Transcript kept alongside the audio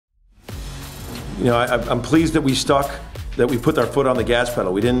I'm pleased that we stuck, that we put our foot on the gas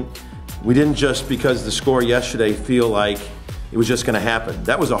pedal. We didn't just because the score yesterday feel like it was just going to happen.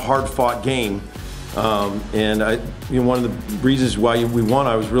 That was a hard-fought game, and one of the reasons why we won,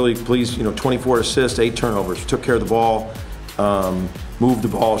 I was really pleased. 24 assists, 8 turnovers, took care of the ball, moved the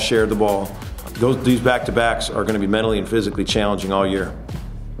ball, shared the ball. These back-to-backs are going to be mentally and physically challenging all year.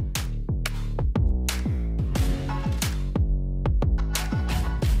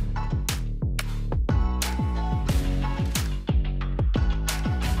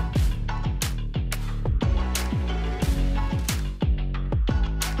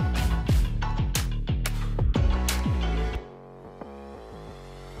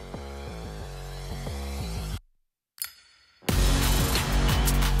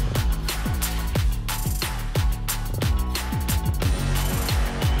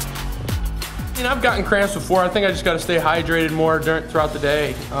 I've gotten cramps before. I think I just got to stay hydrated more throughout the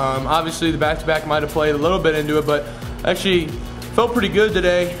day. Obviously, the back-to-back might have played a little bit into it, but actually felt pretty good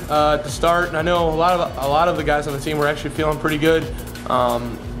today to start. And I know a lot of the guys on the team were actually feeling pretty good. But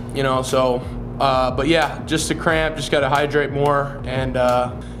yeah, just a cramp. Just got to hydrate more. And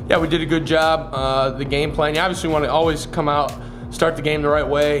yeah, we did a good job. The game plan. You obviously want to always come out, start the game the right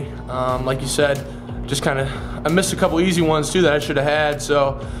way. Like you said, just kind of I missed a couple easy ones too that I should have had.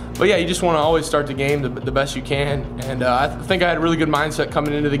 But yeah, you just want to always start the game the best you can, and I think I had a really good mindset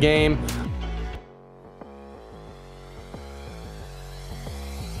coming into the game.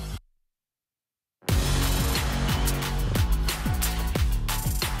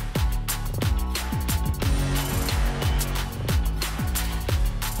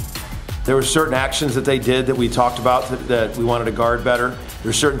 There were certain actions that they did that we talked about that we wanted to guard better.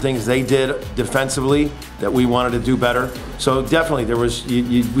 There's certain things they did defensively that we wanted to do better. So definitely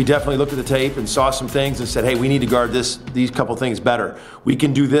we definitely looked at the tape and saw some things and said, hey, we need to guard these couple things better. We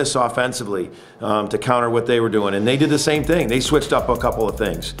can do this offensively to counter what they were doing. And they did the same thing. They switched up a couple of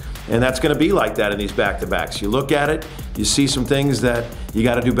things. And that's going to be like that in these back-to-backs. You look at it, you see some things that you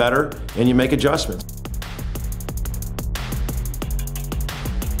got to do better, and you make adjustments.